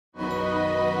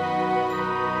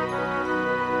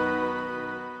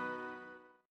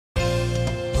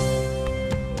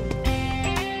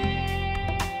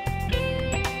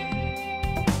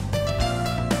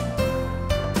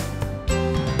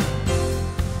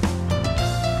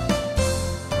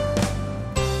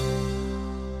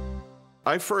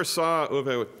I first saw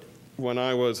Uwe when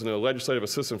I was a legislative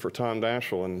assistant for Tom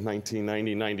Daschle in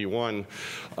 1990-91,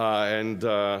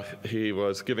 and he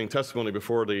was giving testimony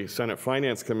before the Senate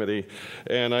Finance Committee,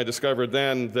 and I discovered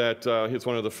then that he's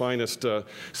one of the finest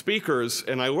speakers,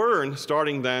 and I learned,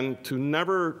 starting then, to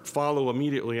never follow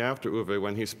immediately after Uwe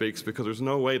when he speaks, because there's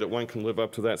no way that one can live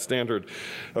up to that standard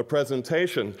of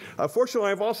presentation.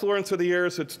 Fortunately, I've also learned through the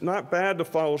years it's not bad to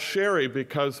follow Sherry,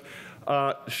 because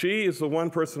she is the one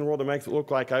person in the world that makes it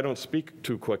look like I don't speak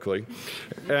too quickly.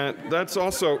 And that's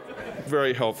also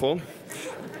very helpful.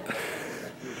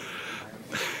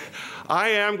 I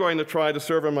am going to try to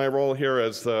serve in my role here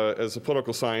as a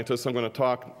political scientist. I'm going to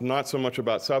talk not so much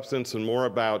about substance and more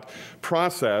about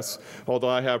process, although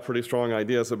I have pretty strong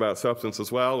ideas about substance as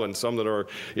well, and some that are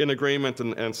in agreement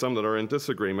and some that are in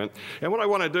disagreement. And what I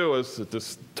want to do, as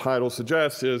this title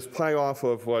suggests, is play off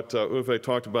of what Uwe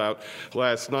talked about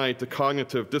last night, the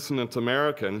cognitive dissonant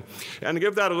American, and to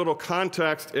give that a little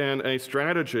context and a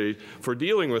strategy for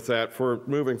dealing with that, for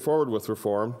moving forward with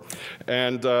reform.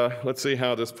 And let's see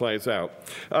how this plays out.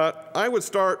 I would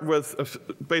start with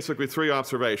basically three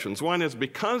observations. One is,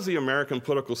 because the American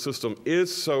political system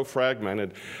is so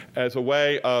fragmented as a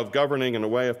way of governing and a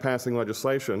way of passing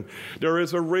legislation, there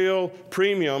is a real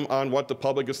premium on what the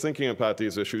public is thinking about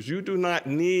these issues. You do not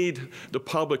need the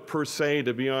public per se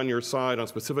to be on your side on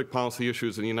specific policy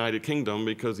issues in the United Kingdom,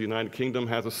 because the United Kingdom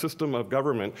has a system of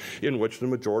government in which the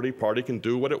majority party can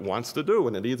do what it wants to do,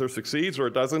 and it either succeeds or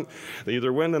it doesn't. They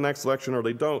either win the next election or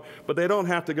they don't, but they don't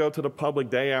have to go to the public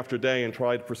day after day and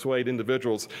try to persuade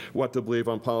individuals what to believe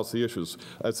on policy issues.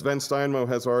 As Sven Steinmo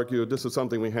has argued, this is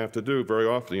something we have to do very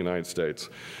often in the United States.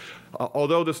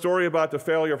 Although the story about the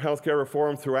failure of healthcare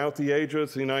reform throughout the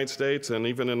ages in the United States and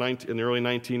even in the early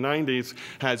 1990s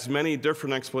has many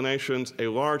different explanations, a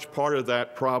large part of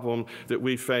that problem that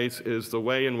we face is the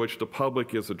way in which the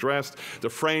public is addressed, the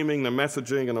framing, the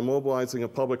messaging, and the mobilizing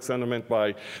of public sentiment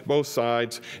by both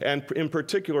sides, and in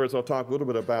particular, as I'll talk a little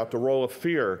bit about, the role of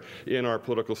fear in our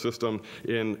political system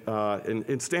in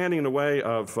standing in the way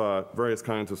of various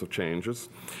kinds of changes.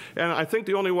 And I think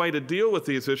the only way to deal with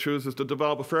these issues is to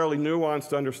develop a fairly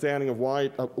nuanced understanding of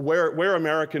where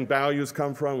American values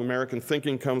come from, American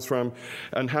thinking comes from,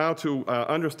 and how to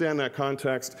understand that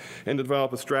context and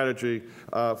develop a strategy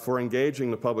for engaging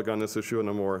the public on this issue in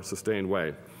a more sustained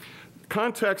way.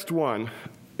 Context one,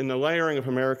 in the layering of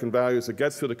American values that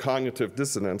gets to the cognitive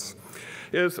dissonance,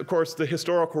 is, of course, the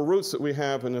historical roots that we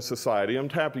have in this society. I'm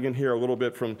tapping in here a little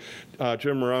bit from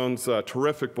Jim Marone's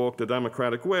terrific book, The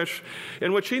Democratic Wish,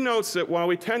 in which he notes that while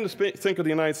we tend to think of the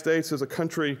United States as a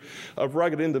country of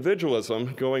rugged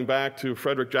individualism, going back to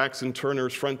Frederick Jackson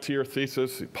Turner's frontier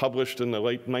thesis published in the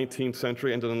late 19th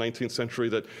century, end of the 19th century,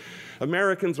 that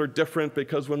Americans are different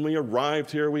because when we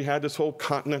arrived here, we had this whole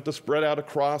continent to spread out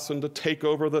across and to take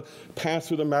over pass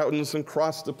through the mountains and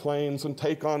cross the plains and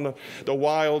take on the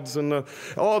wilds and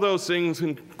all those things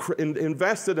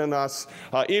invested in us,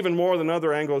 even more than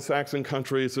other Anglo-Saxon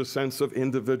countries, a sense of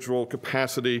individual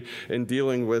capacity in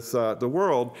dealing with the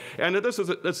world. And this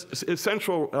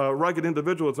essential rugged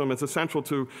individualism is essential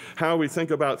to how we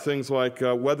think about things like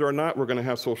whether or not we're going to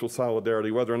have social solidarity,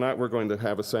 whether or not we're going to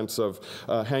have a sense of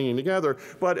hanging together.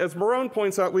 But as Marone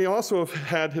points out, we also have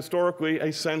had historically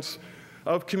a sense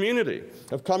of community,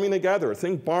 of coming together.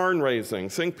 Think barn raising,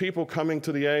 think people coming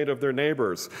to the aid of their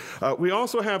neighbors. We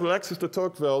also have Alexis de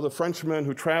Tocqueville, the Frenchman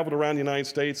who traveled around the United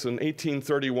States in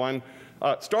 1831,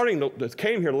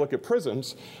 came here to look at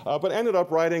prisons, but ended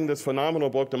up writing this phenomenal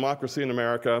book, Democracy in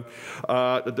America,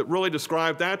 that really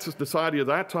described that society of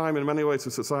that time, in many ways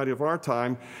the society of our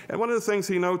time. And one of the things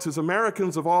he notes is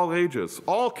Americans of all ages,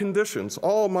 all conditions,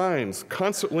 all minds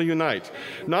constantly unite.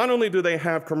 Not only do they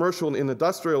have commercial and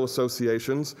industrial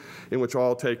associations in which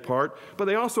all take part, but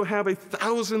they also have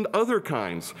 1,000 other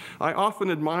kinds. I often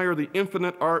admire the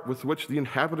infinite art with which the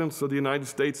inhabitants of the United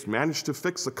States manage to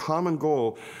fix a common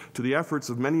goal to the efforts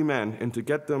of many men and to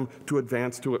get them to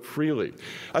advance to it freely.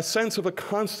 A sense of a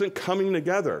constant coming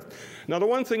together. Now, the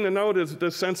one thing to note is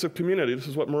this sense of community, this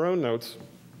is what Marone notes,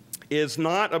 is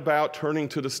not about turning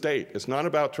to the state. It's not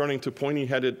about turning to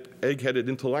pointy-headed, egg-headed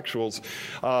intellectuals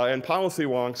and policy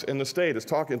wonks in the state. It's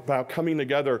talking about coming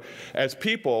together as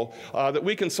people that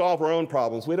we can solve our own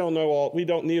problems. We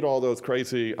don't need all those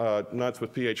crazy nuts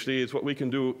with PhDs. What we can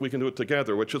do it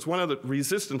together, which is one of the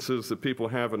resistances that people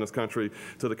have in this country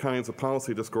to the kinds of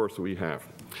policy discourse that we have.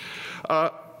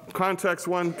 Context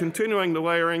one, continuing the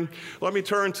layering, let me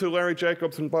turn to Larry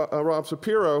Jacobs and Rob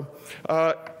Shapiro.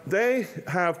 They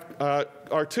have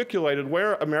articulated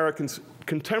where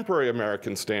contemporary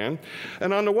Americans stand.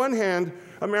 And on the one hand,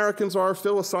 Americans are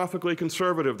philosophically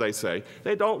conservative, they say.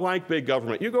 They don't like big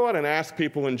government. You go out and ask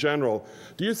people in general,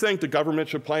 do you think the government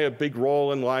should play a big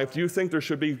role in life? Do you think there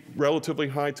should be relatively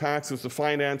high taxes to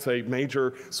finance a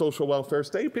major social welfare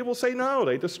state? People say no.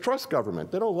 They distrust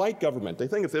government. They don't like government. They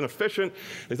think it's inefficient.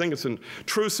 They think it's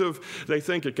intrusive. They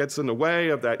think it gets in the way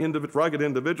of that rugged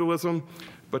individualism.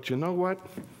 But you know what?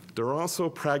 They're also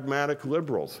pragmatic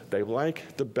liberals. They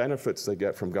like the benefits they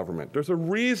get from government. There's a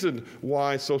reason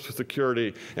why Social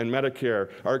Security and Medicare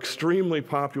are extremely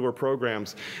popular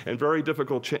programs and very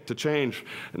difficult to change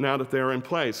now that they're in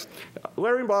place.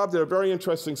 Larry and Bob did a very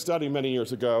interesting study many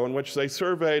years ago in which they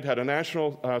had a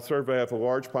national survey of a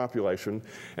large population,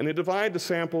 and they divided the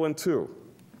sample in two.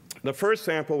 The first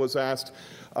sample was asked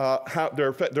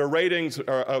their ratings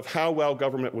of how well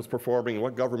government was performing and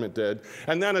what government did,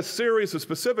 and then a series of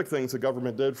specific things the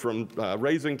government did, from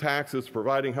raising taxes,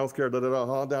 providing health care,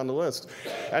 all down the list.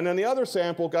 And then the other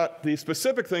sample got the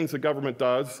specific things the government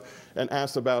does and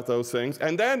asked about those things.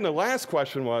 And then the last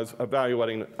question was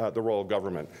evaluating the role of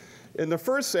government. In the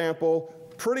first sample,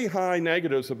 pretty high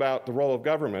negatives about the role of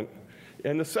government.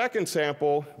 In the second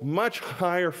sample, much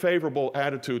higher favorable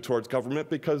attitude towards government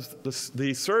because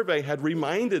the survey had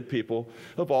reminded people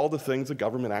of all the things the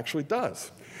government actually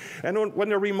does. And when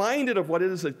they're reminded of what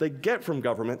it is that they get from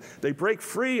government, they break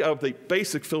free of the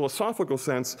basic philosophical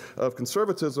sense of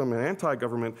conservatism and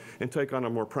anti-government and take on a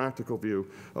more practical view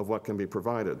of what can be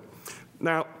provided.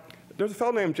 Now, there's a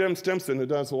fellow named Jim Stimson who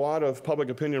does a lot of public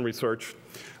opinion research,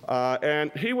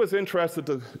 and he was interested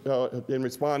in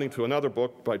responding to another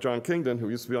book by John Kingdon, who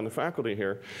used to be on the faculty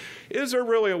here. Is there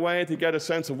really a way to get a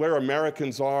sense of where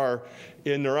Americans are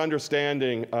in their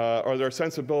understanding or their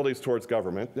sensibilities towards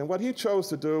government? And what he chose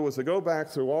to do was to go back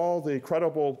through all the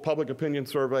credible public opinion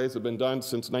surveys that have been done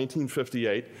since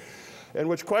 1958, in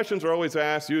which questions are always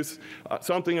asked, use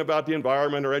something about the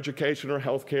environment or education or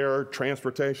healthcare,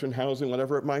 transportation, housing,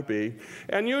 whatever it might be.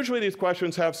 And usually these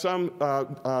questions have some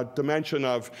dimension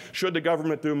of should the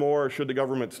government do more or should the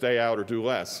government stay out or do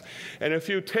less. And if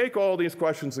you take all these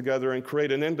questions together and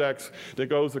create an index that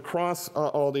goes across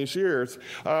all these years,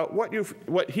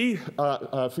 what he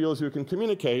feels you can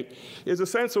communicate is a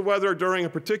sense of whether during a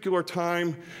particular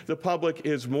time the public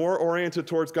is more oriented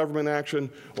towards government action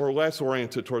or less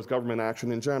oriented towards government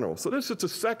action in general. So this is the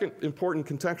second important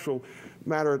contextual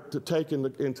matter to take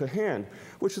into hand,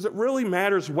 which is it really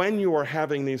matters when you are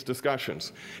having these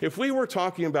discussions. If we were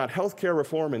talking about healthcare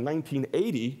reform in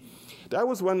 1980, that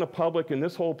was when the public in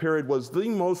this whole period was the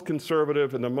most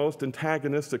conservative and the most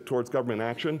antagonistic towards government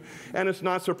action, and it's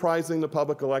not surprising the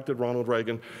public elected Ronald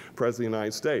Reagan President of the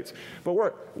United States. But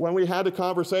when we had a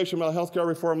conversation about healthcare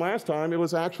reform last time, it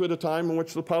was actually the time in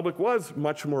which the public was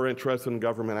much more interested in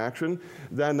government action.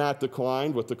 Then that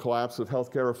declined with the collapse of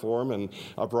healthcare reform and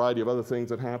a variety of other things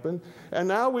that happened. And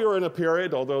now we are in a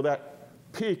period, although that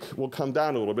peak will come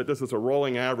down a little bit. This is a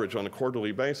rolling average on a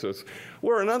quarterly basis.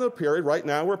 We're in another period right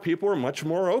now where people are much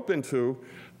more open to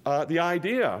the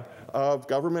idea of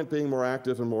government being more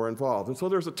active and more involved. And so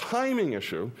there's a timing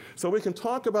issue. So we can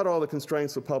talk about all the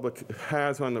constraints the public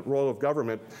has on the role of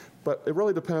government, but it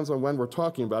really depends on when we're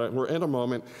talking about it. And we're in a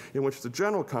moment in which the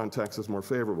general context is more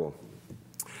favorable.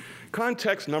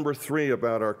 Context number 3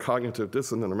 about our cognitive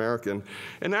dissonant American,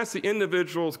 and that's the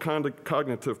individual's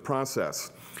cognitive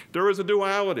process. There is a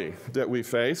duality that we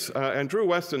face, and Drew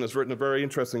Weston has written a very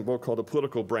interesting book called The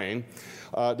Political Brain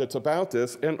that's about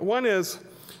this. And one is,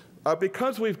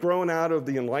 because we've grown out of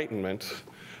the Enlightenment,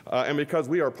 and because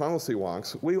we are policy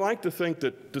wonks, we like to think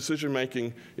that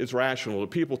decision-making is rational. That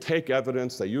people take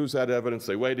evidence, they use that evidence,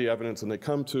 they weigh the evidence, and they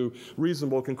come to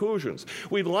reasonable conclusions.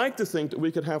 We'd like to think that we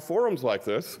could have forums like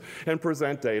this and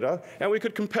present data, and we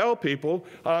could compel people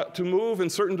to move in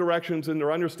certain directions in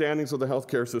their understandings of the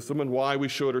healthcare system and why we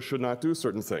should or should not do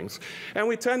certain things. And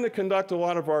we tend to conduct a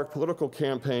lot of our political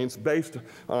campaigns based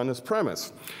on this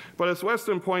premise. But as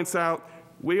Weston points out,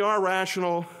 we are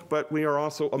rational, but we are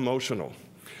also emotional.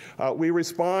 We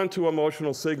respond to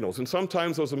emotional signals, and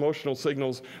sometimes those emotional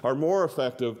signals are more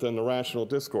effective than the rational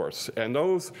discourse. And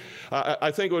those,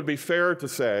 I think it would be fair to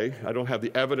say, I don't have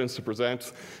the evidence to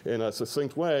present in a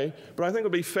succinct way, but I think it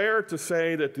would be fair to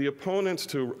say that the opponents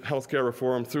to healthcare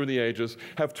reform through the ages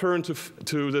have turned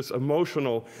to this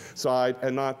emotional side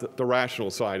and not the rational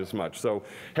side as much. So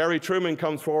Harry Truman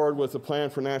comes forward with a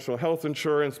plan for national health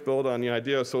insurance built on the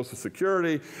idea of Social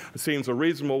Security. It seems a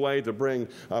reasonable way to bring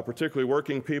particularly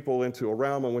working people people into a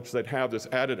realm in which they'd have this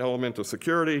added element of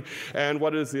security. And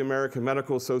what does the American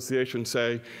Medical Association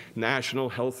say? National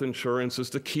health insurance is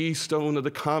the keystone of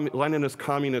the Leninist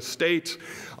communist state.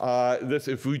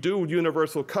 If we do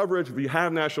universal coverage, if we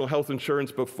have national health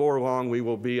insurance, before long we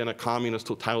will be in a communist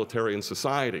totalitarian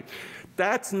society.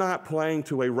 That's not playing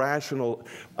to a rational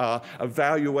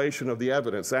evaluation of the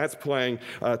evidence. That's playing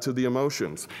to the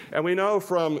emotions. And we know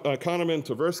from Kahneman and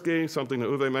Tversky, something that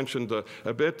Uwe mentioned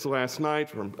a bit last night,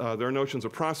 from their notions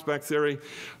of prospect theory,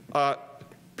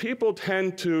 people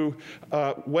tend to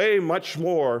weigh much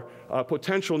more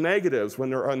potential negatives when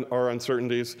there are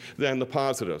uncertainties than the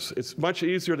positives. It's much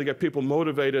easier to get people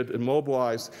motivated and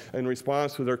mobilized in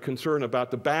response to their concern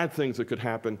about the bad things that could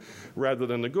happen rather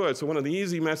than the good. So one of the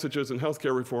easy messages in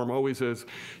healthcare reform always is,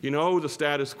 you know the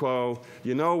status quo,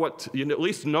 you at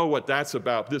least know what that's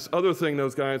about. This other thing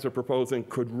those guys are proposing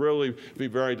could really be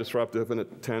very disruptive, and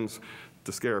it tends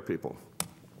to scare people.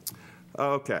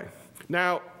 Okay.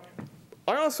 Now,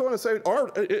 I also want to say,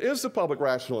 is the public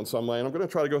rational in some way? And I'm going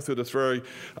to try to go through this very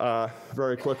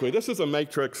quickly. This is a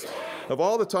matrix of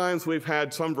all the times we've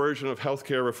had some version of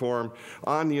healthcare reform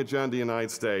on the agenda in the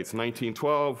United States.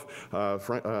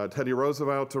 1912, Teddy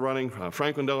Roosevelt running,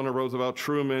 Franklin Delano Roosevelt,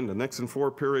 Truman, the Nixon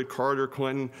 4 period, Carter,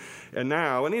 Clinton, and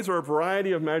now. And these are a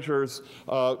variety of measures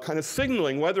kind of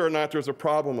signaling whether or not there's a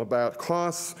problem about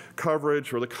costs,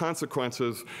 coverage, or the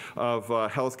consequences of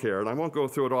healthcare. And I won't go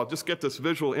through it all. Just get this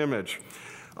visual image.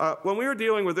 When we were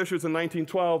dealing with issues in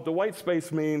 1912, the white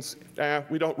space means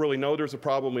we don't really know there's a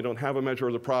problem. We don't have a measure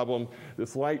of the problem.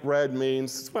 This light red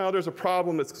means, well, there's a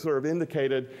problem that's sort of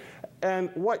indicated.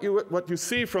 And what you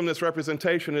see from this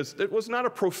representation is it was not a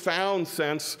profound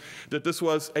sense that this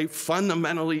was a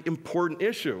fundamentally important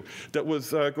issue that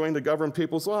was going to govern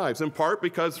people's lives, in part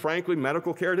because, frankly,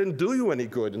 medical care didn't do you any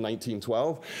good in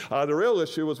 1912. The real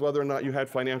issue was whether or not you had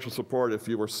financial support if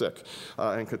you were sick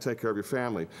and could take care of your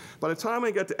family. By the time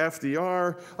we get to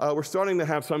FDR, we're starting to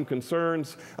have some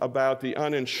concerns about the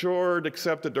uninsured,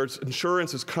 except that there's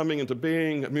insurance is coming into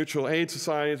being, mutual aid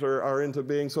societies are into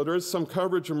being, so there is some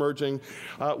coverage emerging.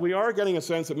 We are getting a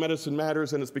sense that medicine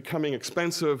matters and it's becoming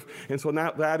expensive, and so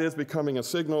now that is becoming a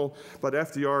signal, but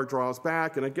FDR draws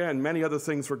back, and again, many other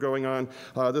things were going on.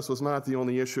 This was not the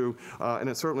only issue, and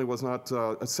it certainly was not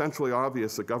essentially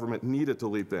obvious that government needed to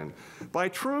leap in. By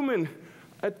Truman,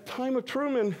 at the time of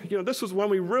Truman, this was when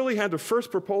we really had the first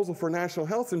proposal for national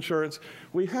health insurance.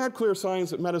 We had clear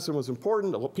signs that medicine was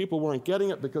important, that people weren't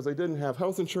getting it because they didn't have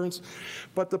health insurance,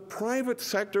 but the private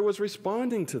sector was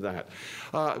responding to that.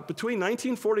 Between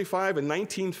 1945 and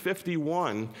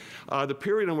 1951, the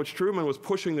period in which Truman was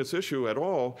pushing this issue at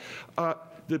all,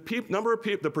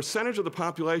 the percentage of the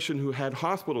population who had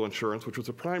hospital insurance, which was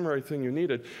the primary thing you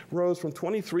needed, rose from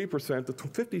 23% to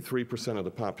 53% of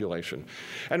the population.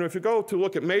 And if you go to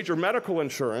look at major medical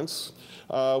insurance,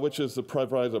 which is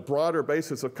provides a broader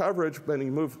basis of coverage, when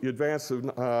you advance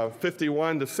to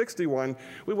 51 to 61,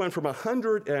 we went from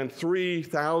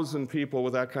 103,000 people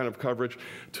with that kind of coverage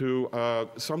to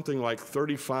something like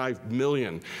 35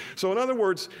 million. So in other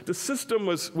words, the system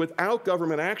was, without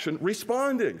government action,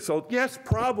 responding. So yes,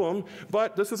 problem,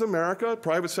 but this is America.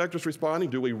 Private sector's responding.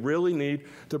 Do we really need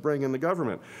to bring in the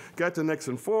government? Get to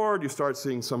Nixon forward, you start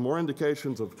seeing some more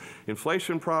indications of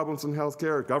inflation problems in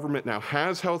healthcare. Government now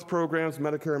has health programs,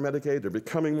 Medicare and Medicaid. They're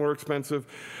becoming more expensive.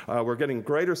 We're getting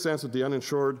greater sense that the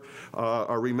uninsured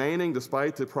are remaining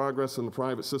despite the progress in the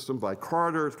private system. By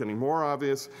Carter, it's getting more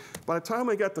obvious. By the time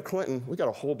we get to Clinton, we got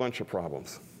a whole bunch of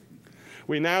problems.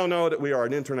 We now know that we are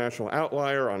an international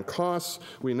outlier on costs.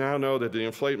 We now know that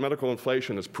the medical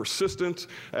inflation is persistent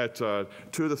at 2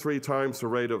 to 3 times the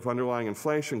rate of underlying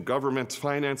inflation. Government's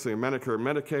financing of Medicare and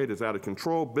Medicaid is out of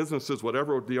control. Businesses,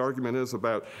 whatever the argument is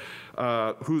about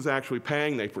who's actually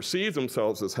paying, they perceive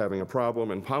themselves as having a problem.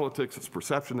 In politics, it's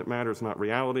perception that matters, not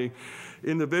reality.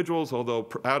 Individuals, although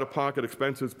out-of-pocket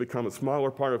expenses become a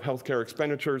smaller part of healthcare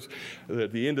expenditures,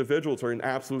 the individuals are in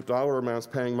absolute dollar amounts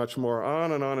paying much more,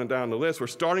 on and down the list. We're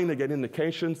starting to get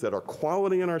indications that our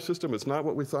quality in our system is not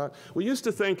what we thought. We used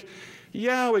to think,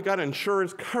 yeah, we got an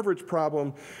insurance coverage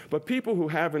problem, but people who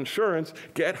have insurance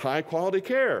get high-quality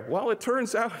care. Well, it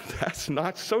turns out that's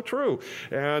not so true.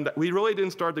 And we really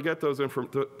didn't start to get those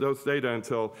data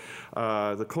until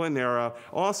the Clinton era.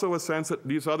 Also a sense that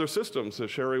these other systems, as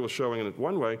Sherry was showing in it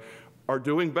one way, are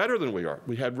doing better than we are.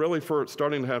 We had really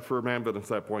starting to have firm evidence at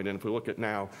that point, and if we look at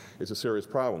now, it's a serious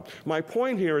problem. My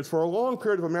point here is for a long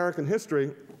period of American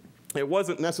history, it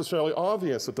wasn't necessarily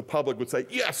obvious that the public would say,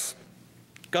 yes,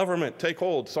 Government, take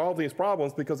hold, solve these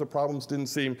problems, because the problems didn't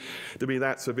seem to be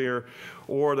that severe,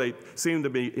 or they seemed to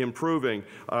be improving.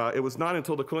 It was not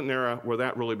until the Clinton era where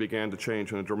that really began to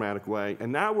change in a dramatic way.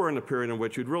 And now we're in a period in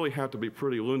which you'd really have to be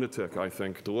pretty lunatic, I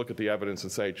think, to look at the evidence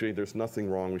and say, gee, there's nothing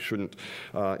wrong, we shouldn't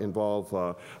involve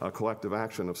a collective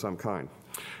action of some kind.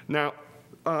 Now,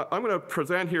 I'm going to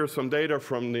present here some data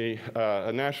from the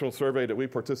a national survey that we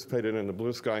participated in, the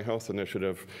Blue Sky Health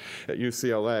Initiative at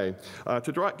UCLA,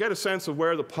 to get a sense of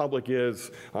where the public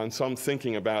is on some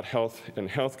thinking about health and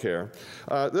healthcare.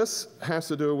 This has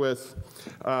to do with,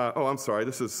 oh, I'm sorry,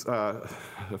 this is, I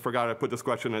forgot I put this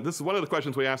question in. This is one of the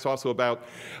questions we asked also about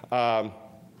the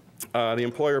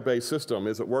employer-based system.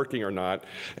 Is it working or not?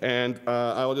 And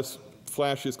I'll just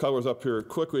flash these colors up here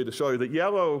quickly to show you that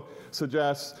yellow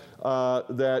suggests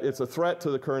that it's a threat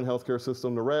to the current healthcare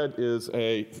system. The red is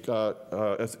a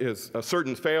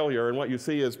certain failure, and what you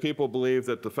see is people believe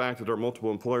that the fact that there are multiple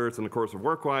employers in the course of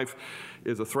work life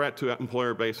is a threat to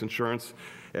employer-based insurance,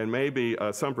 and maybe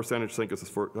some percentage think it's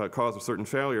a cause of certain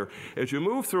failure. As you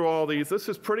move through all these, this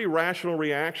is pretty rational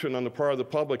reaction on the part of the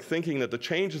public, thinking that the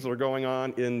changes that are going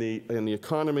on in the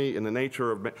economy, in the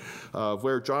nature of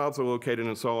where jobs are located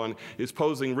and so on, is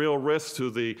posing real risks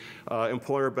to the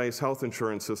employer-based health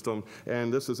insurance system.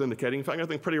 And this is indicating, in fact, I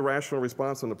think pretty rational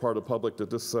response on the part of the public that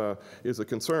this is a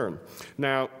concern.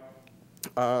 Now,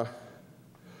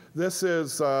 this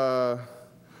is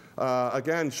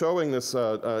again showing this,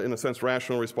 in a sense,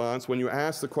 rational response. When you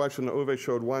ask the question that Uwe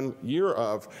showed 1 year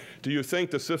of, do you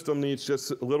think the system needs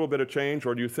just a little bit of change,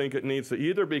 or do you think it needs to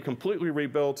either be completely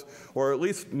rebuilt or at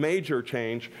least major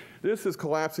change? This is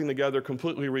collapsing together,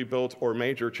 completely rebuilt or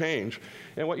major change.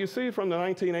 And what you see from the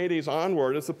 1980s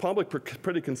onward is the public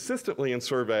pretty consistently in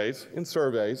surveys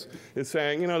is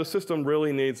saying, you know, the system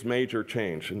really needs major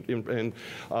change. And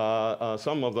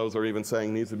some of those are even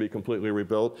saying needs to be completely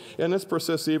rebuilt. And this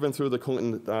persists even through the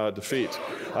Clinton defeat.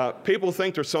 People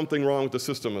think there's something wrong with the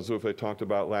system, as Uwe talked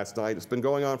about last night. It's been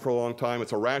going on for a long time.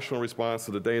 It's a rational response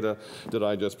to the data that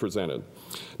I just presented.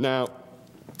 Now,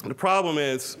 the problem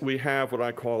is we have what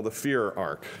I call the fear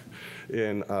arc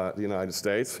in the United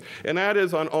States, and that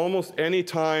is on almost any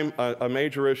time a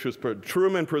major issue is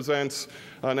Truman presents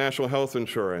national health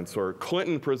insurance, or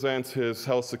Clinton presents his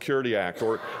Health Security Act,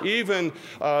 or even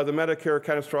the Medicare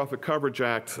Catastrophic Coverage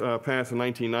Act passed in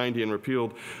 1990 and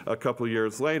repealed a couple of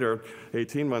years later,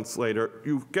 18 months later.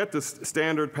 You get this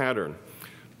standard pattern.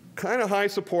 Kind of high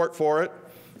support for it.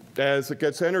 As it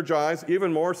gets energized,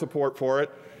 even more support for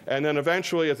it. And then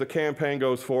eventually, as the campaign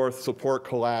goes forth, support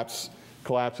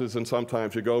collapses, and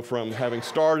sometimes you go from having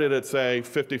started at, say,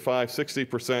 55,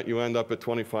 60%, you end up at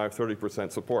 25,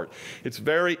 30% support. It's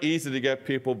very easy to get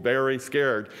people very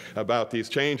scared about these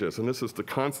changes, and this is the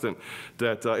constant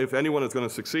that if anyone is going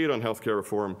to succeed on healthcare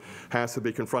reform, has to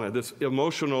be confronted. This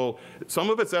emotional,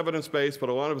 some of it's evidence-based, but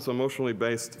a lot of it's emotionally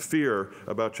based fear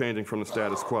about changing from the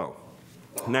status quo.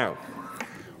 Now,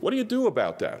 what do you do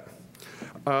about that?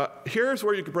 Here's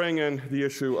where you can bring in the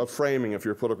issue of framing if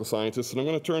you're a political scientist, and I'm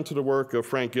going to turn to the work of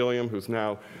Frank Gilliam, who's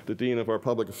now the dean of our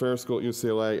public affairs school at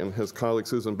UCLA, and his colleague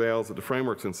Susan Bales at the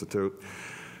Frameworks Institute.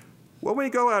 When we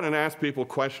go out and ask people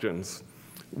questions,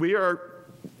 we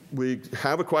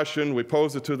have a question, we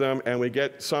pose it to them, and we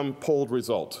get some polled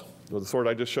result, the sort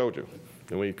I just showed you.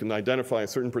 And we can identify a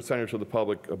certain percentage of the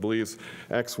public believes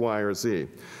X, Y, or Z.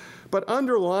 But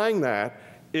underlying that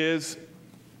is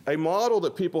a model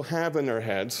that people have in their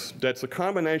heads that's a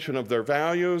combination of their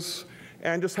values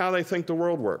and just how they think the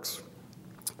world works.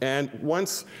 And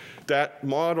once that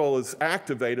model is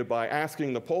activated by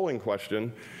asking the polling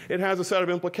question, it has a set of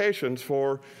implications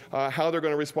for how they're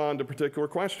going to respond to particular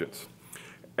questions.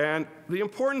 And the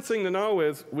important thing to know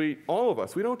is all of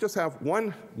us, we don't just have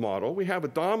one model, we have a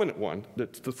dominant one.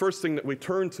 That's the first thing that we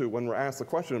turn to when we're asked a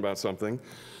question about something,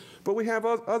 but we have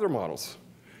other models.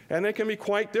 And they can be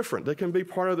quite different. They can be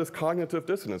part of this cognitive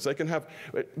dissonance. They can have,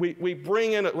 we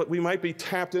bring in, we might be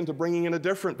tapped into bringing in a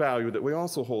different value that we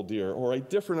also hold dear, or a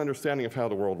different understanding of how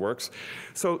the world works.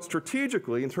 So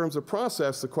strategically, in terms of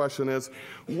process, the question is,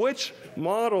 which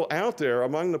model out there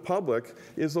among the public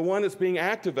is the one that's being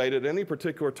activated at any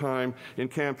particular time in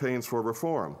campaigns for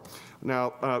reform?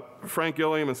 Now, Frank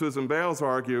Gilliam and Susan Bales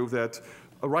argue that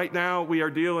right now, we are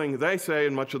dealing, they say,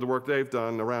 in much of the work they've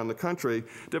done around the country,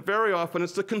 that very often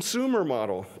it's the consumer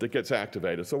model that gets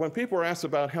activated. So when people are asked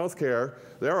about health care,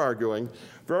 they're arguing,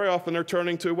 very often they're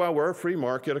turning to, well, we're a free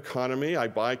market economy. I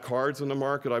buy cards in the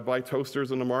market. I buy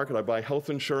toasters in the market. I buy health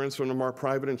insurance from the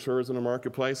private insurers in the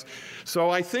marketplace. So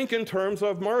I think in terms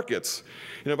of markets.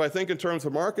 And if I think in terms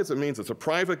of markets, it means it's a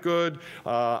private good.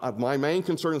 My main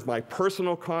concern is my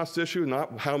personal cost issue. issue,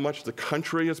 not how much the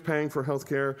country is paying for health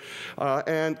care.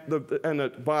 As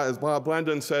Bob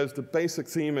Blendon says, the basic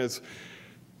theme is,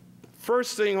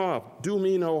 first thing off, do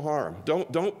me no harm.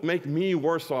 Don't make me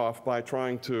worse off by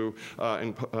trying to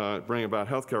bring about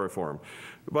health care reform.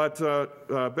 But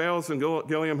Bales and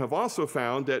Gilliam have also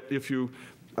found that if you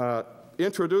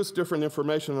introduce different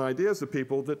information and ideas to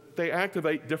people, that they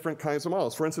activate different kinds of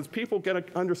models. For instance, people get an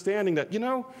understanding that,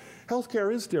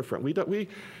 healthcare is different.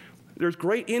 There's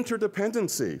great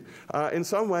interdependency. In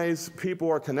some ways, people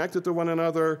are connected to one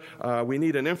another. We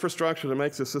need an infrastructure that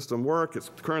makes the system work. The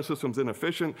current system's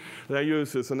inefficient. They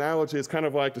use this analogy. It's kind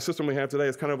of like the system we have today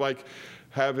is kind of like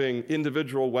having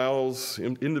individual wells,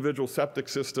 individual septic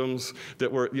systems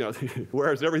that were,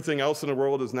 whereas everything else in the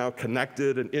world is now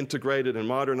connected and integrated and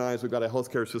modernized. We've got a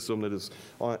healthcare system that is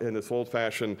in this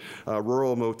old-fashioned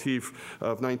rural motif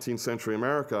of 19th century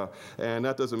America, and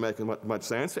that doesn't make much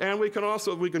sense. And we can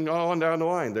go on down the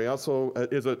line. There also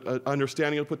is an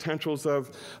understanding of potentials of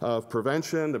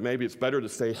prevention, that maybe it's better to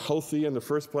stay healthy in the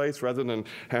first place rather than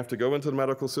have to go into the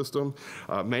medical system.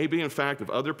 Maybe, in fact, if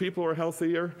other people are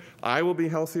healthier, I will be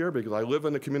healthier because I live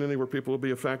in a community where people will be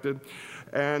affected.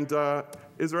 And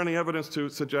is there any evidence to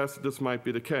suggest that this might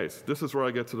be the case? This is where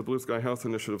I get to the Blue Sky Health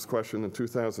Initiative's question in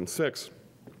 2006.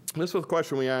 This was a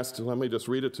question we asked. Let me just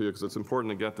read it to you because it's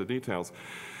important to get the details.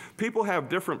 People have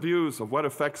different views of what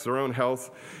affects their own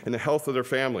health and the health of their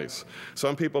families.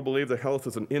 Some people believe that health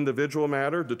is an individual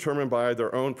matter determined by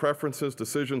their own preferences,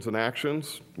 decisions, and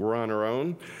actions. We're on our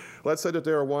own. Let's say that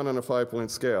they are 1 on a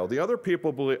 5-point scale. Other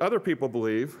people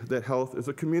believe that health is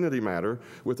a community matter,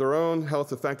 with their own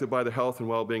health affected by the health and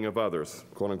well-being of others.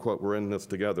 Quote unquote, we're in this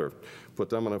together. Put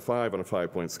them on a 5 on a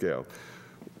 5-point scale.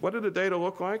 What did the data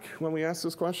look like when we asked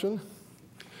this question?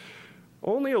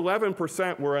 Only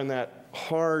 11% were in that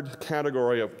hard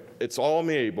category of, it's all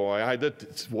me, boy.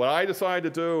 It's what I decide to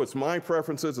do, it's my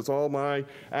preferences, it's all my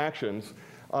actions.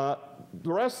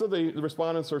 The rest of the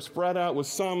respondents are spread out with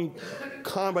some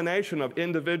combination of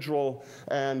individual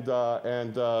and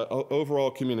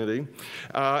overall community.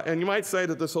 And you might say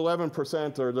that this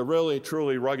 11% are the really,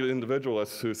 truly rugged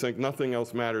individualists who think nothing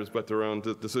else matters but their own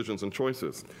decisions and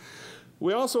choices.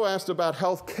 We also asked about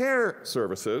health care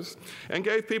services and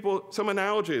gave people some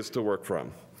analogies to work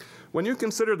from. When you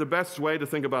consider the best way to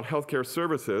think about healthcare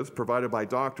services provided by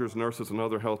doctors, nurses, and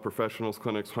other health professionals,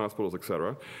 clinics, hospitals,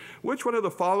 etc., which one of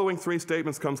the following 3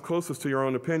 statements comes closest to your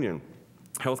own opinion?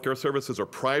 Healthcare services are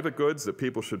private goods that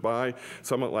people should buy,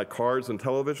 somewhat like cars and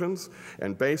televisions,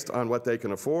 and based on what they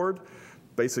can afford.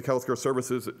 Basic healthcare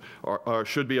services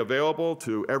should be available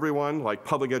to everyone, like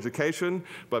public education,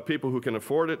 but people who can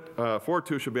afford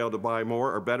to should be able to buy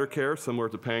more or better care, similar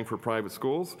to paying for private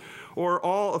schools. Or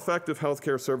all effective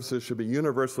healthcare services should be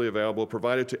universally available,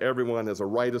 provided to everyone as a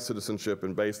right of citizenship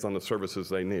and based on the services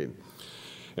they need.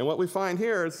 And what we find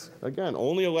here is, again,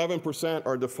 only 11%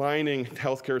 are defining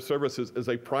healthcare services as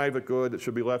a private good that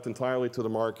should be left entirely to the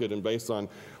market and based on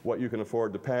what you can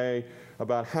afford to pay.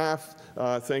 About half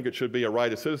think it should be a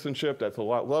right of citizenship. That's a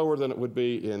lot lower than it would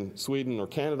be in Sweden or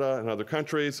Canada and other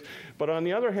countries. But on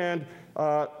the other hand,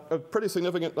 a pretty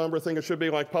significant number think it should be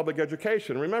like public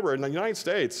education. Remember, in the United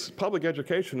States, public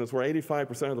education is where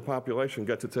 85% of the population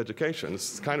gets its education.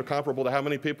 It's kind of comparable to how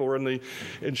many people are in the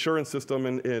insurance system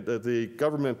and the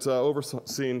government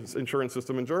overseen insurance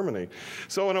system in Germany.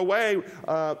 So in a way,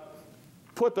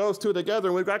 put those two together,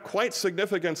 and we've got quite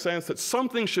significant sense that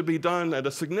something should be done at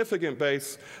a significant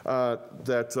base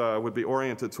that would be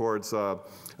oriented towards a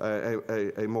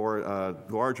more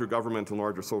larger government and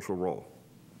larger social role.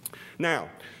 Now,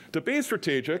 to be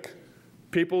strategic,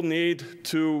 people need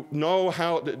to know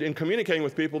how, in communicating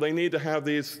with people, they need to have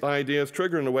these ideas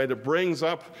triggered in a way that brings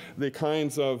up the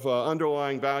kinds of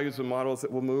underlying values and models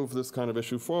that will move this kind of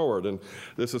issue forward. And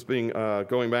this is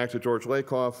going back to George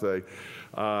Lakoff,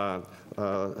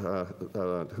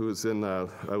 who's in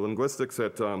linguistics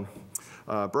at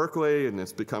Berkeley, and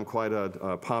it's become quite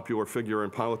a popular figure in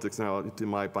politics now,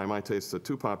 by my taste, a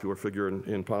too popular figure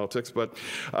in politics. But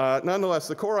nonetheless,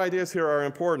 the core ideas here are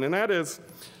important, and that is,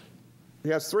 he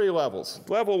has 3 levels.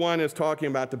 Level 1 is talking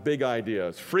about the big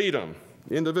ideas: freedom,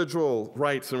 individual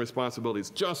rights and responsibilities,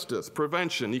 justice,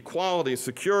 prevention, equality,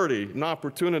 security, and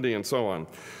opportunity, and so on.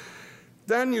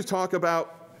 Then you talk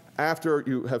about, after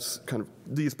you have kind of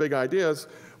these big ideas,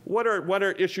 what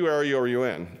issue area are you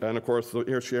in? And of course, the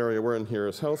issue area we're in here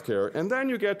is healthcare. And then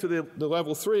you get to the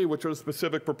level 3, which are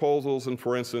specific proposals, and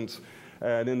for instance,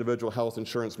 an individual health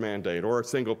insurance mandate or a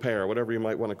single payer, whatever you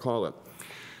might want to call it.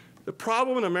 The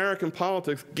problem in American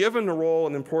politics, given the role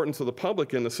and importance of the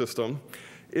public in the system,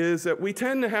 is that we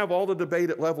tend to have all the debate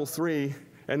at level 3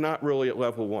 and not really at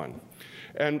level 1.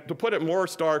 And to put it more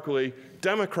starkly,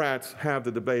 Democrats have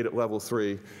the debate at level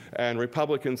 3, and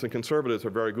Republicans and conservatives are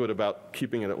very good about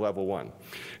keeping it at level 1.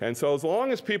 And so as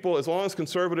long as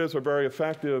conservatives are very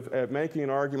effective at making an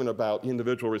argument about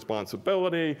individual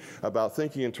responsibility, about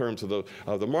thinking in terms of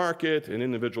the market and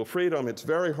individual freedom, it's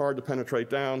very hard to penetrate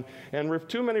down. And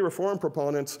too many reform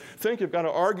proponents think you've got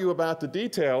to argue about the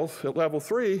details at level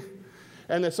 3,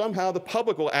 and that somehow the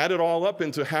public will add it all up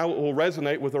into how it will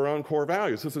resonate with their own core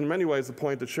values. This is in many ways the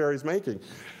point that Sherry's making.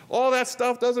 All that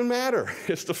stuff doesn't matter.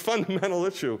 It's the fundamental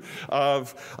issue of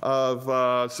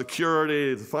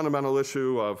security, the fundamental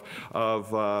issue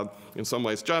of in some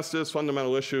ways, justice,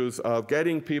 fundamental issues of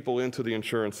getting people into the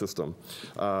insurance system,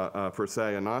 per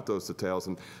se, and not those details.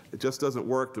 And it just doesn't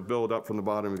work to build up from the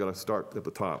bottom. You've got to start at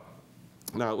the top.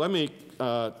 Now, let me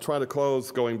try to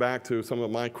close going back to some of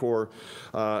my core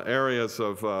areas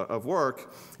of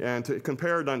work and to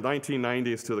compare the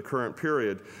 1990s to the current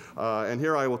period. And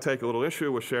here I will take a little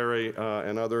issue with Sherry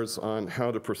and others on how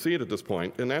to proceed at this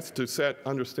point, and that's to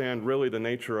understand really the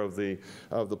nature of the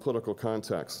political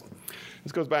context.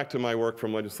 This goes back to my work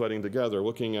from Legislating Together,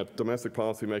 looking at domestic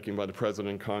policy making by the President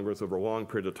and Congress over a long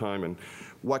period of time and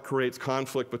what creates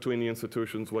conflict between the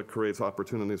institutions, what creates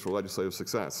opportunities for legislative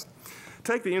success.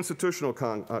 Take the institutional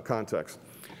context.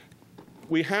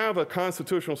 We have a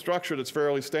constitutional structure that's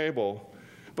fairly stable,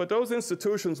 but those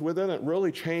institutions within it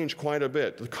really change quite a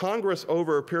bit. The Congress,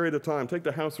 over a period of time, take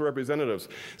the House of Representatives,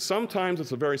 sometimes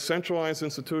it's a very centralized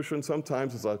institution,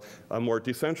 sometimes it's a more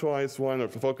decentralized one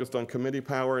focused on committee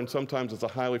power, and sometimes it's a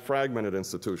highly fragmented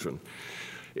institution.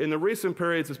 In the recent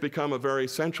periods, it's become a very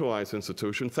centralized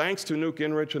institution. Thanks to Newt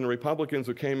Gingrich and the Republicans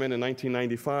who came in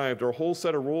 1995, there are a whole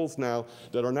set of rules now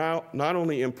that are now not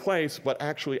only in place, but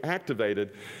actually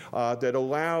activated that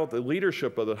allow the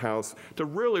leadership of the House to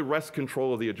really wrest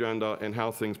control of the agenda and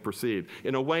how things proceed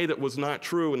in a way that was not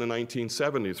true in the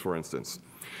 1970s, for instance.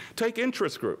 Take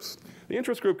interest groups. The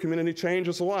interest group community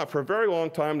changes a lot. For a very long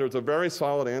time, there was a very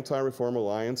solid anti-reform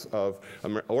alliance of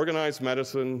organized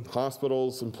medicine,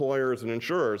 hospitals, employers, and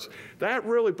insurers. That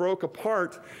really broke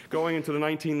apart going into the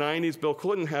 1990s. Bill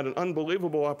Clinton had an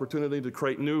unbelievable opportunity to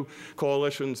create new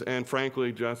coalitions and,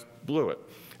 frankly, just blew it.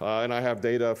 And I have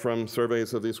data from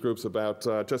surveys of these groups about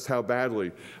just how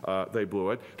badly they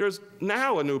blew it. There's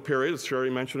now a new period, as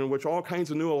Sherry mentioned, in which all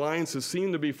kinds of new alliances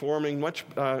seem to be forming, much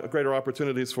greater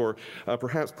opportunities for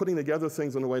perhaps putting together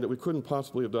things in a way that we couldn't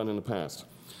possibly have done in the past.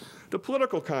 The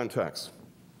political context,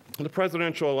 the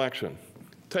presidential election.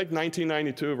 Take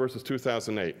 1992 versus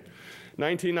 2008.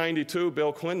 1992,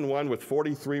 Bill Clinton won with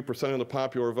 43% of the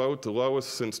popular vote, the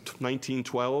lowest since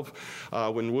 1912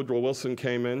 when Woodrow Wilson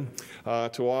came in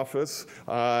to office.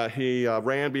 He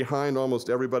ran behind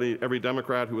almost every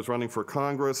Democrat who was running for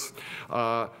Congress.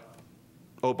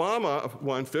 Obama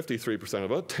won 53% of the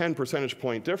vote, 10 percentage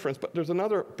point difference, but there's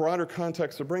another broader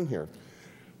context to bring here.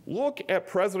 Look at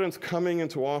presidents coming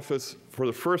into office for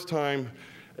the first time,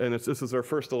 and this is their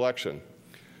first election.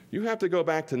 You have to go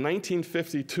back to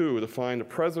 1952 to find a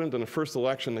president in the first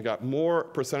election that got more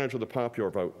percentage of the popular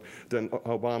vote than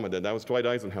Obama did. That was Dwight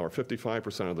Eisenhower,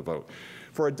 55% of the vote.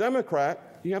 For a Democrat,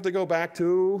 you have to go back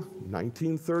to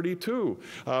 1932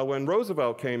 when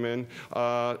Roosevelt came in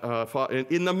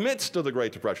the midst of the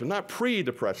Great Depression, not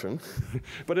pre-Depression,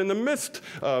 but in the midst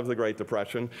of the Great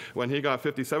Depression when he got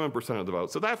 57% of the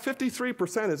vote. So that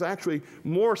 53% is actually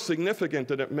more significant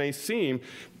than it may seem,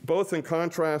 both in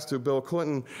contrast to Bill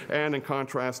Clinton and in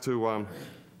contrast to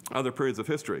other periods of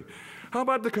history. How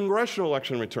about the congressional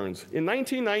election returns? In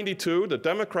 1992, the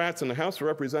Democrats in the House of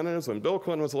Representatives, when Bill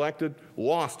Clinton was elected,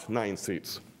 lost 9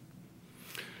 seats.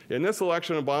 In this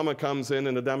election, Obama comes in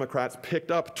and the Democrats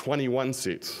picked up 21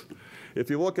 seats. If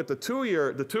you look at the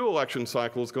two election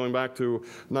cycles going back to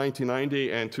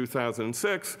 1990 and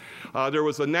 2006, there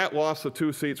was a net loss of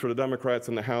 2 seats for the Democrats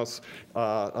in the House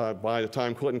by the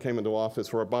time Clinton came into office.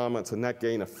 For Obama, it's a net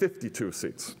gain of 52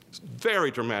 seats. It's a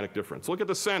very dramatic difference. Look at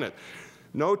the Senate.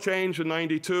 No change in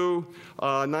 92.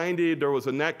 90, there was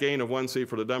a net gain of 1 seat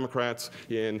for the Democrats.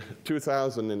 In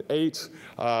 2008,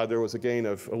 there was a gain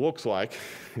of, it looks like,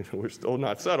 we're still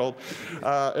not settled,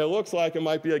 it looks like it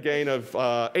might be a gain of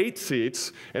 8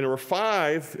 seats, and there were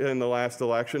 5 in the last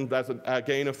election. That's a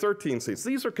gain of 13 seats.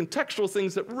 These are contextual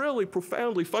things that really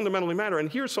profoundly, fundamentally matter, and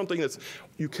here's something that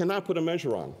you cannot put a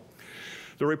measure on.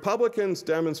 The Republicans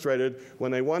demonstrated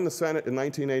when they won the Senate in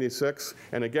 1986,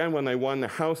 and again when they won the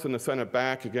House and the Senate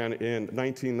back again in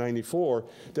 1994,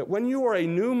 that when you are a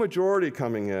new majority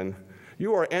coming in,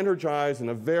 you are energized in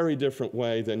a very different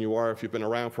way than you are if you've been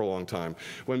around for a long time.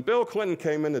 When Bill Clinton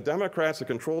came in, the Democrats had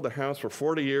controlled the House for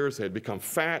 40 years. They had become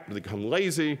fat, they had become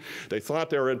lazy. They thought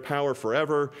they were in power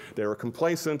forever. They were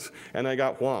complacent, and they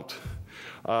got whomped.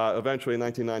 Eventually in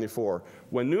 1994.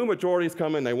 When new majorities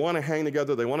come in, they want to hang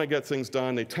together, they want to get things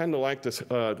done, they tend to like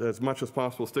to, as much as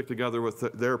possible, stick together with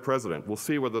their president. We'll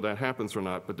see whether that happens or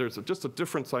not, but there's just a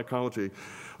different psychology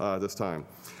this time.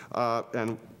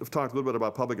 And we've talked a little bit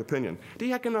about public opinion.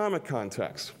 The economic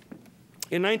context.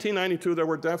 In 1992, there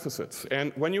were deficits,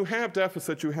 and when you have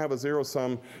deficits, you have a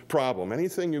zero-sum problem.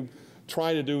 Anything you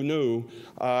try to do new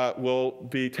will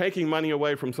be taking money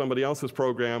away from somebody else's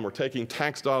program, or taking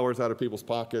tax dollars out of people's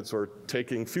pockets, or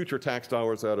taking future tax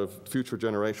dollars out of future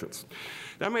generations.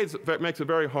 That makes it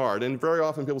very hard, and very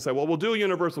often people say, well, we'll do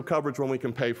universal coverage when we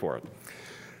can pay for it.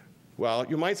 Well,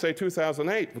 you might say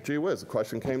 2008, but gee whiz, the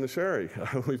question came to Sherry.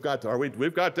 We've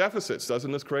got deficits.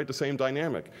 Doesn't this create the same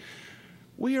dynamic?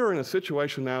 We are in a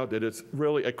situation now that it's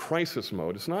really a crisis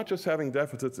mode. It's not just having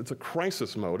deficits, it's a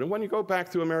crisis mode. And when you go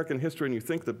back to American history and you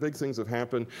think that big things have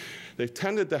happened, they've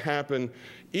tended to happen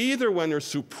either when there's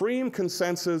supreme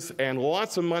consensus and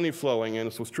lots of money flowing, and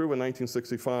this was true in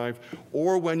 1965,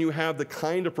 or when you have the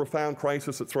kind of profound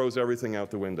crisis that throws everything out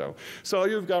the window. So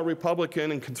you've got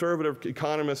Republican and conservative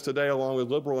economists today, along with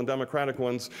liberal and democratic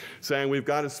ones, saying we've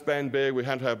got to spend big, we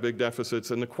have to have big deficits.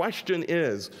 And the question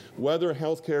is whether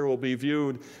healthcare will be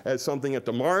viewed as something at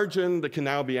the margin that can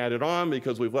now be added on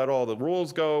because we've let all the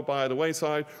rules go by the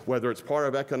wayside, whether it's part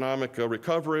of economic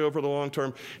recovery over the long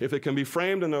term. If it can be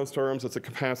framed in those terms, it's a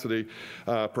capacity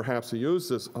perhaps to use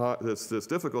this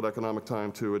difficult economic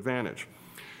time to advantage.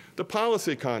 The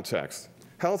policy context.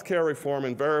 Healthcare reform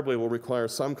invariably will require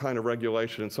some kind of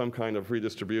regulation and some kind of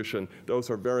redistribution. Those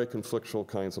are very conflictual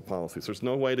kinds of policies. There's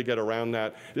no way to get around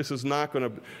that. This is not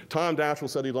going to, Tom Daschle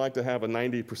said he'd like to have a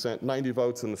 90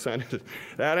 votes in the Senate.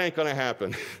 That ain't going to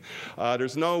happen.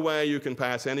 There's no way you can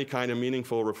pass any kind of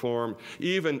meaningful reform,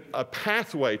 even a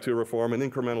pathway to reform and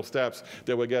incremental steps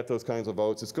that would get those kinds of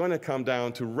votes. It's going to come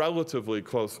down to relatively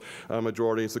close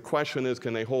majorities. The question is,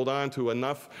 can they hold on to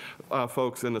enough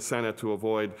folks in the Senate to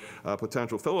avoid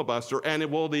potential filibuster, and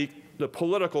will the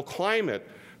political climate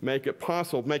make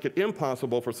it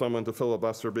impossible for someone to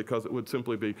filibuster because it would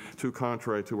simply be too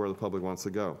contrary to where the public wants to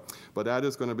go. But that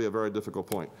is going to be a very difficult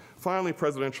point. Finally,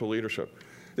 presidential leadership.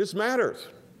 This matters.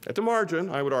 At the margin,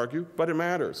 I would argue, but it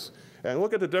matters. And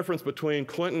look at the difference between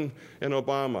Clinton and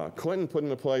Obama. Clinton put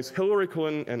into place Hillary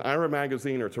Clinton and Ira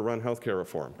Magaziner to run healthcare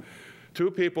reform. Two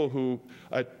people who,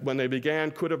 when they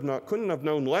began, couldn't have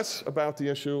known less about the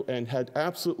issue and had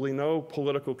absolutely no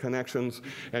political connections.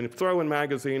 And throw in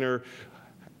Magaziner,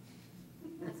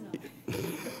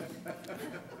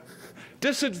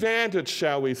 disadvantaged,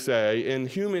 shall we say, in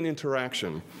human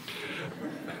interaction.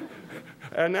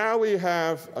 And now we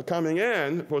have coming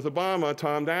in with Obama,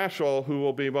 Tom Daschle, who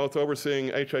will be both overseeing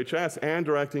HHS and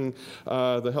directing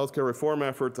the healthcare reform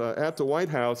effort at the White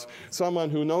House, someone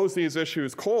who knows these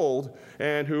issues cold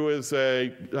and who is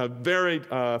a very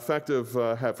effective,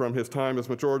 from his time as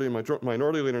majority and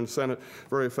minority leader in the Senate,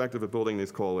 very effective at building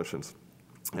these coalitions.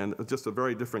 And just a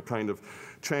very different kind of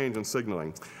change in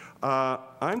signaling.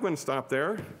 I'm going to stop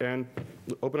there and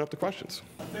open up to questions.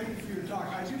 Thank you for your talk.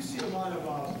 I do see a lot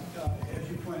of, as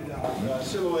you pointed out,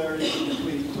 similarities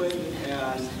between Clinton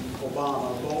and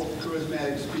Obama, both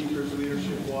charismatic speakers,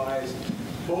 leadership-wise.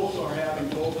 Both are having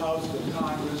both houses of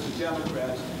Congress, the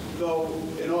Democrats, though,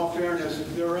 in all fairness,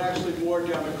 there are actually more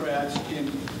Democrats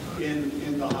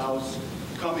in the House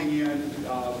coming in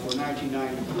for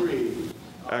 1993.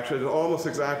 Actually, it's almost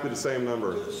exactly the same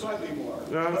number. Slightly more.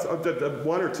 No, it's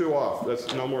one or two off.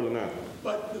 That's no more than that.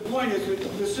 But the point is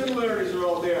that the similarities are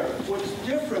all there. What's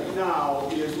different now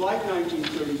is, like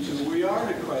 1932, we are in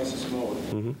a crisis mode.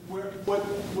 Mm-hmm.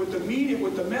 What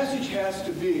the message has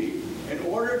to be, in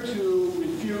order to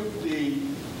refute the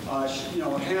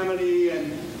Hannity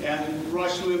and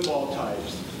Rush Limbaugh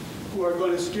types who are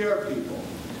going to scare people,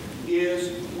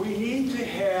 is we need to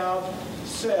have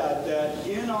said that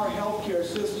in our healthcare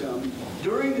system,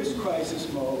 during this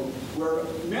crisis mode, where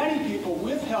many people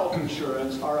with health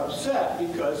insurance are upset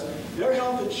because their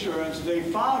health insurance, they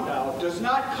found out, does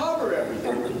not cover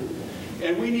everything.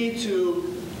 And we need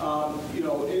to,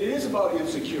 it is about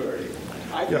insecurity.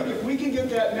 I think if we can get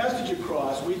that message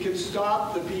across, we can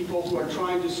stop the people who are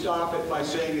trying to stop it by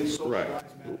saying it's socialized.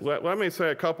 Right. Let me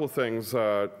say a couple of things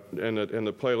and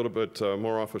to play a little bit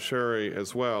more off of Sherry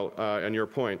as well, and your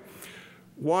point.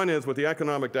 One is with the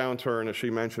economic downturn, as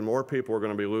she mentioned, more people are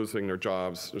going to be losing their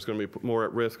jobs. There's going to be more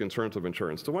at risk in terms of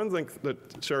insurance. The one thing that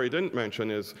Sherry didn't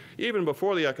mention is even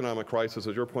before the economic crisis,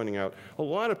 as you're pointing out, a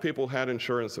lot of people had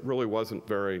insurance that really wasn't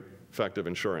very effective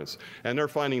insurance. And they're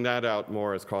finding that out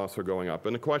more as costs are going up.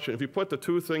 And the question, if you put the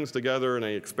two things together and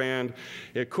they expand,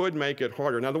 it could make it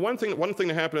harder. Now, the one thing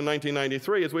that happened in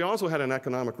 1993 is we also had an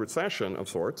economic recession of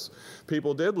sorts.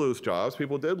 People did lose jobs.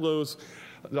 People did lose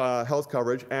health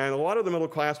coverage. And a lot of the middle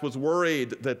class was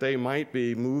worried that they might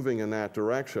be moving in that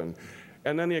direction.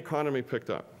 And then the economy picked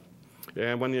up.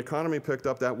 And when the economy picked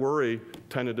up, that worry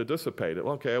tended to dissipate.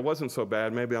 Okay, it wasn't so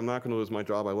bad. Maybe I'm not going to lose my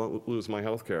job. I won't lose my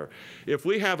health care. If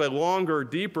we have a longer,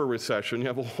 deeper recession, you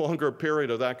have a longer period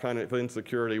of that kind of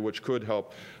insecurity, which could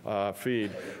help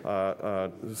feed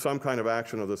some kind of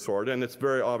action of this sort. And it's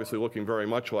very obviously looking very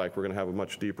much like we're going to have a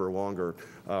much deeper, longer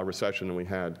recession than we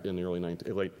had in the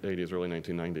late 80s, early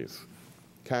 1990s.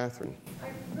 Catherine.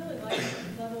 I really like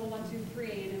level 1, 2, 3,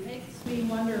 and it makes me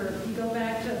wonder, if you go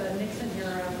back to the Nixon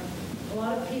era, a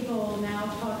lot of people now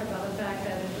talk about the fact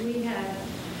that if we had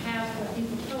passed what he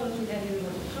proposed, we'd had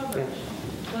universal coverage.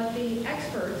 But the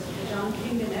experts, the John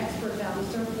Kingdon experts out on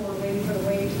the surfboard waiting for the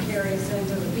waves to carry us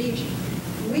into the beach,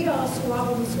 we all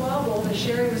squabbled and squabbled, as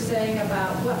Sherry was saying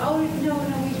about, well, oh, no,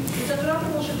 the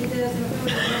deductible should be this, and if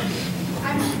we were,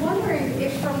 I'm wondering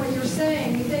if from what you're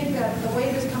saying, you think that the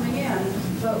wave is coming in,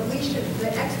 but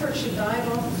the experts should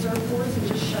dive off the surfboards and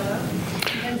just shut up?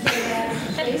 And so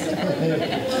that basically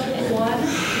level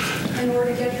 1 in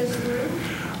order to get this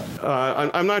through?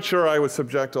 I'm not sure I would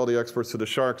subject all the experts to the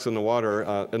sharks in the water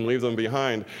and leave them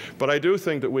behind, but I do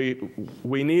think that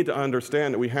we need to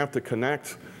understand that we have to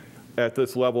connect at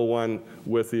this level 1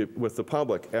 with the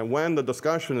public. And when the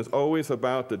discussion is always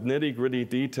about the nitty-gritty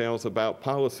details about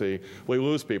policy, we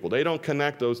lose people. They don't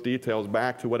connect those details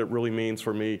back to what it really means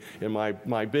for me in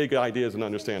my big ideas and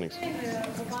understandings.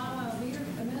 Obama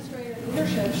administrative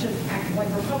leadership should act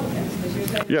like Republicans, because you're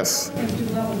saying yes. Republicans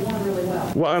do level 1 really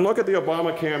well. Well, and look at the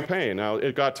Obama campaign. Now,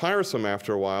 it got tiresome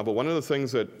after a while, but one of the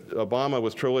things that Obama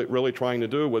was really trying to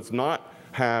do was not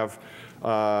have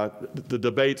the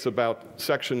debates about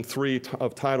Section 3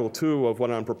 of Title II of what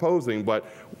I'm proposing, but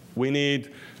we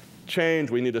need change.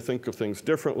 We need to think of things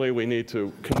differently. We need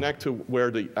to connect to where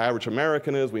the average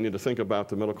American is. We need to think about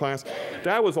the middle class.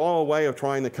 That was all a way of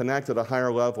trying to connect at a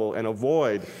higher level and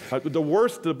avoid. The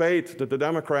worst debate that the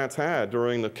Democrats had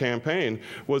during the campaign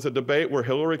was a debate where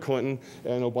Hillary Clinton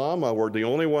and Obama were the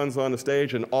only ones on the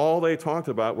stage, and all they talked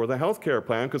about were the health care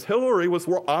plan, because Hillary was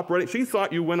operating. She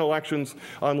thought you win elections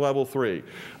on level 3.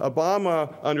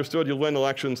 Obama understood you win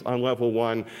elections on level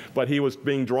 1, but he was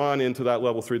being drawn into that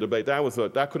level 3 debate.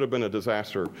 That could have been a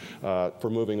disaster for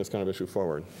moving this kind of issue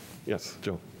forward. Yes,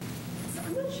 Jill. So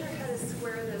I'm not sure how to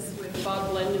square this with Bob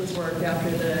Blenden's work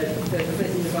after the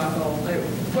Clinton debacle.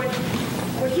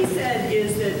 What he said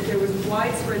is that there was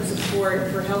widespread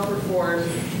support for health reform,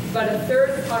 but a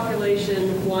third of the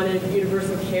population wanted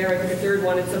universal care. I think a third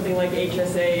wanted something like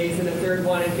HSAs, and a third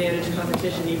wanted advantage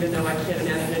competition, even though I can't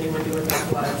imagine anyone knew what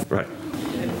that was. Right.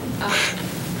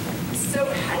 So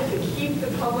how do you keep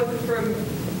the public from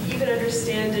even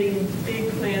understanding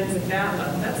big plans at that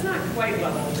level? That's not quite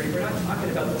level 3. We're not talking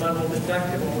about the level of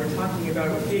deductible. We're talking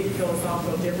about big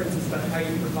philosophical differences about how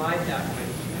you provide that kind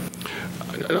of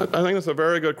care. I think that's a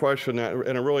very good question,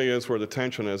 and it really is where the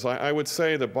tension is. I would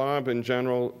say that Bob, in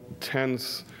general,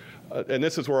 tends, and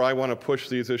this is where I want to push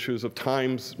these issues of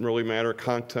times really matter,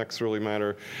 context really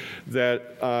matter,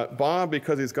 that Bob,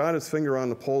 because he's got his finger on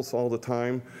the pulse all the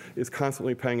time, is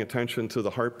constantly paying attention to the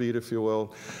heartbeat, if you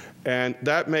will. And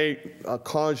that may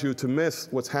cause you to miss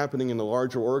what's happening in the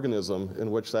larger organism in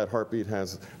which that heartbeat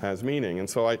has meaning. And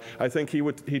so I think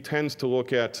he tends to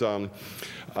look at the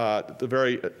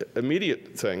very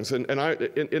immediate things. And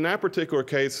in that particular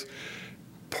case,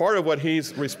 part of what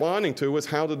he's responding to is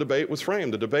how the debate was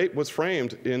framed. The debate was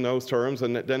framed in those terms,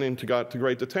 and then he got to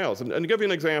great details. And to give you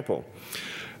an example,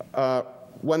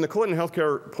 when the Clinton Health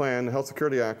Care Plan, the Health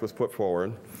Security Act, was put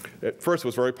forward, it first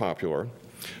was very popular.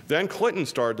 Then Clinton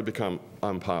started to become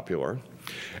unpopular.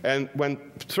 And when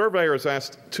surveyors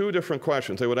asked two different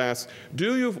questions, they would ask,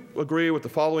 do you agree with the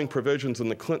following provisions in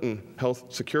the Clinton Health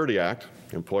Security Act,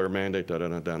 employer mandate,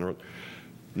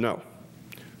 no.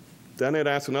 Then they'd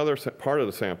ask another part of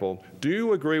the sample, do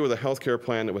you agree with a health care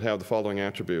plan that would have the following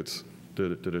attributes?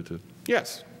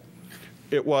 Yes.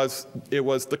 It was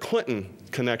the Clinton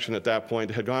connection at that point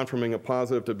had gone from being a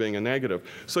positive to being a negative.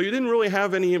 So you didn't really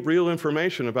have any real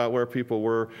information about where people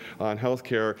were on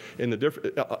healthcare in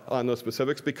the on those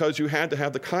specifics, because you had to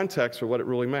have the context for what it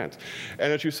really meant.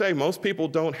 And as you say, most people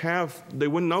they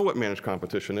wouldn't know what managed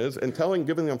competition is, and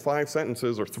giving them 5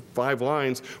 sentences or 5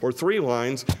 lines or 3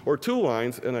 lines or 2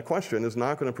 lines in a question is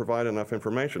not going to provide enough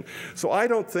information. So I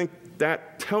don't think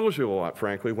that tells you a lot,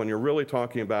 frankly, when you're really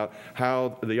talking about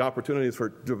how the opportunities for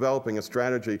developing a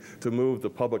strategy to move the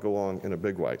public along in a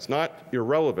big way. It's not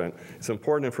irrelevant. It's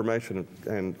important information,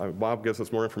 and Bob gives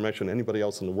us more information than anybody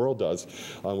else in the world does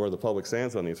on where the public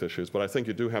stands on these issues, but I think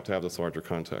you do have to have this larger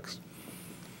context.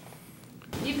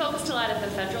 You focused a lot at the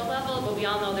federal level, but we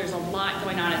all know there's a lot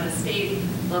going on at the state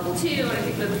level too, and I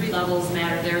think the 3 levels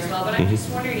matter there as well. But I'm just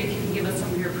wondering if you can give us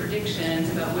some of your predictions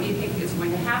about what do you think is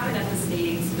going to happen at the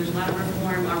states. There's a lot of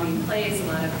reform already in place, a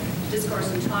lot of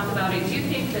discourse and talk about it. Do you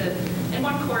think and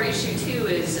one core issue too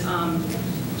is,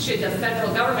 should the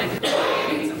federal government do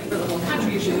something for the whole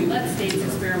country, or should we let states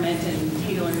experiment and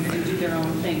tailor and do their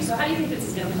own thing? So how do you think this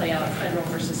is going to play out, federal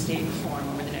versus state reform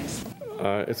over the next?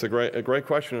 It's a great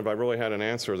question. If I really had an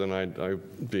answer, then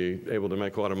I'd be able to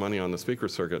make a lot of money on the speaker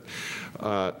circuit.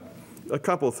 A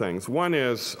couple of things. One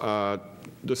is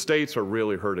the states are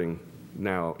really hurting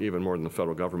now, even more than the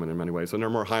federal government in many ways, and they're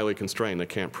more highly constrained. They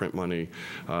can't print money.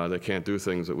 They can't do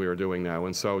things that we are doing now.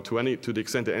 And so to the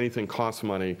extent that anything costs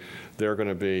money, they're going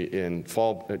to be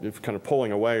kind of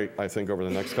pulling away, I think, over the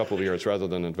next couple of years rather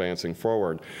than advancing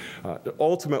forward.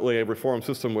 Ultimately, a reform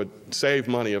system would save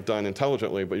money if done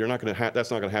intelligently, but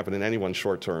that's not going to happen in anyone's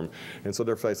short term. And so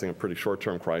they're facing a pretty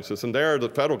short-term crisis. And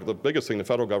the biggest thing the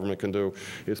federal government can do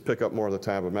is pick up more of the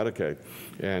tab of Medicaid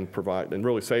and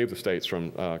really save the states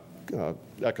from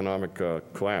economic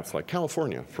collapse, like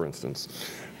California, for instance.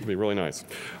 It would be really nice.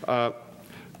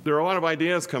 There are a lot of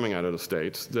ideas coming out of the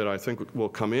states that I think will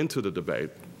come into the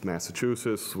debate.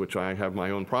 Massachusetts, which I have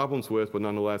my own problems with, but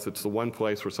nonetheless, it's the one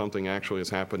place where something actually has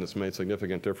happened that's made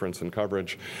significant difference in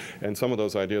coverage, and some of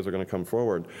those ideas are going to come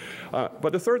forward.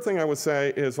 But the third thing I would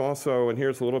say is also, and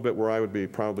here's a little bit where I would be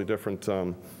probably different,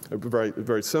 very,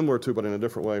 very similar to, but in a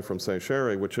different way from, say,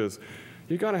 Sherry, which is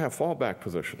you got to have fallback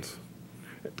positions.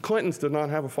 Clintons did not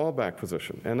have a fallback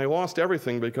position, and they lost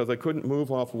everything because they couldn't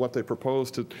move off of what they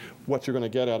proposed to what you're going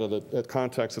to get out of the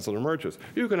context as it emerges.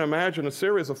 You can imagine a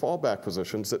series of fallback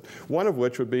positions, one of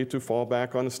which would be to fall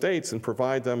back on the states and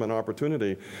provide them an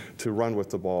opportunity to run with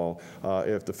the ball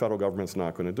if the federal government's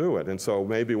not going to do it. And so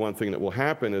maybe one thing that will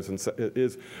happen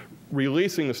is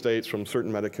releasing the states from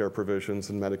certain Medicare provisions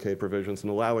and Medicaid provisions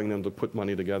and allowing them to put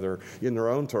money together in their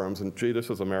own terms. And gee, this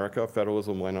is America,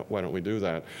 federalism, why don't we do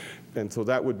that? And so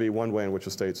that would be one way in which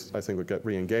the states, I think, would get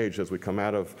re-engaged as we come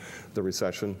out of the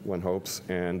recession, one hopes,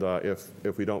 and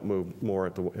if we don't move more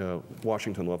at the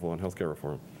Washington level on healthcare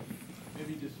reform.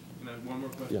 Maybe just one more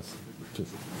question. Yes. So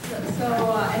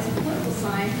as a political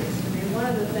scientist, I mean, one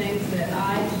of the things that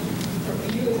for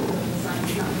you as a political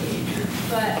scientist, not me,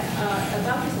 but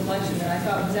about this election that I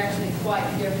thought was actually quite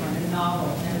different and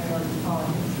novel than it was in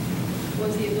politics,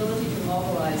 was the ability to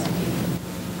mobilize people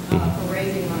for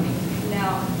raising money.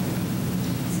 Now,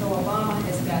 so Obama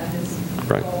has got this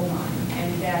gold mine,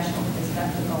 and Daschle has got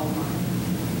the gold mine,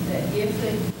 that if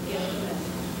they implement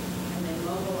and they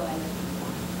mobilize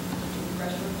to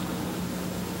pressure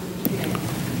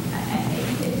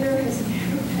there has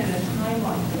never been a time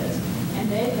like this,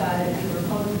 and they've got it, and the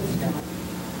Republicans don't,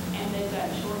 and they've got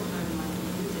short-term money to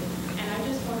use it. And I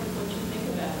just wondered what you think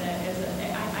about that.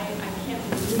 I can't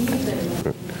believe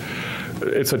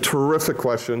that. It's a terrific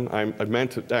question. I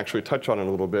meant to actually touch on it a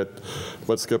little bit,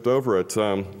 but skipped over it.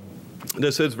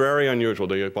 This is very unusual.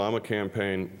 The Obama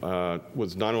campaign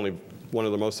was not only one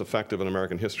of the most effective in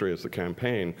American history as the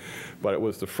campaign, but it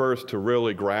was the first to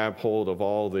really grab hold of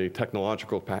all the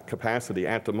technological capacity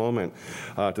at the moment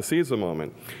to seize the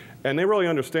moment. And they really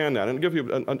understand that. And to give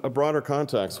you a broader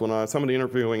context, when some of the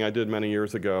interviewing I did many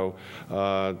years ago,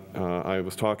 I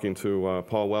was talking to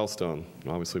Paul Wellstone,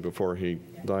 obviously before he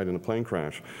died in a plane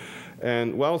crash.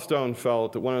 And Wellstone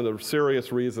felt that one of the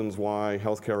serious reasons why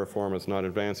healthcare reform has not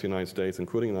advanced in the United States,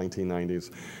 including the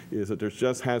 1990s, is that there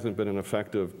just hasn't been an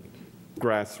effective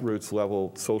grassroots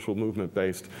level social movement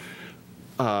based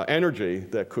energy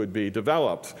that could be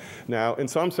developed. Now, in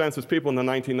some senses, people in the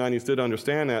 1990s did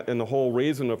understand that, and the whole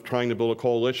reason of trying to build a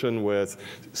coalition with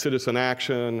Citizen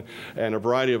Action and a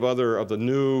variety of other of the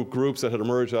new groups that had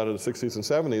emerged out of the 60s and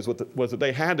 70s was that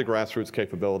they had the grassroots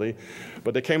capability,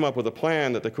 but they came up with a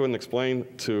plan that they couldn't explain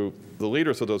to the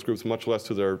leaders of those groups, much less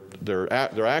to their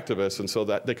activists, and so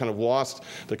that they kind of lost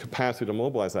the capacity to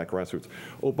mobilize that grassroots.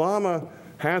 Obama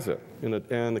has it,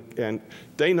 and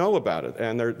they know about it,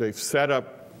 and they've set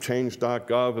up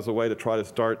change.gov as a way to try to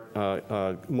start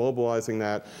mobilizing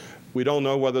that. We don't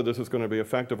know whether this is going to be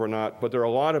effective or not, but there are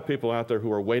a lot of people out there who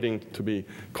are waiting to be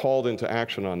called into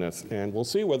action on this. And we'll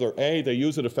see whether A, they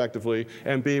use it effectively,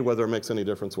 and B, whether it makes any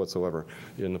difference whatsoever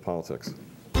in the politics.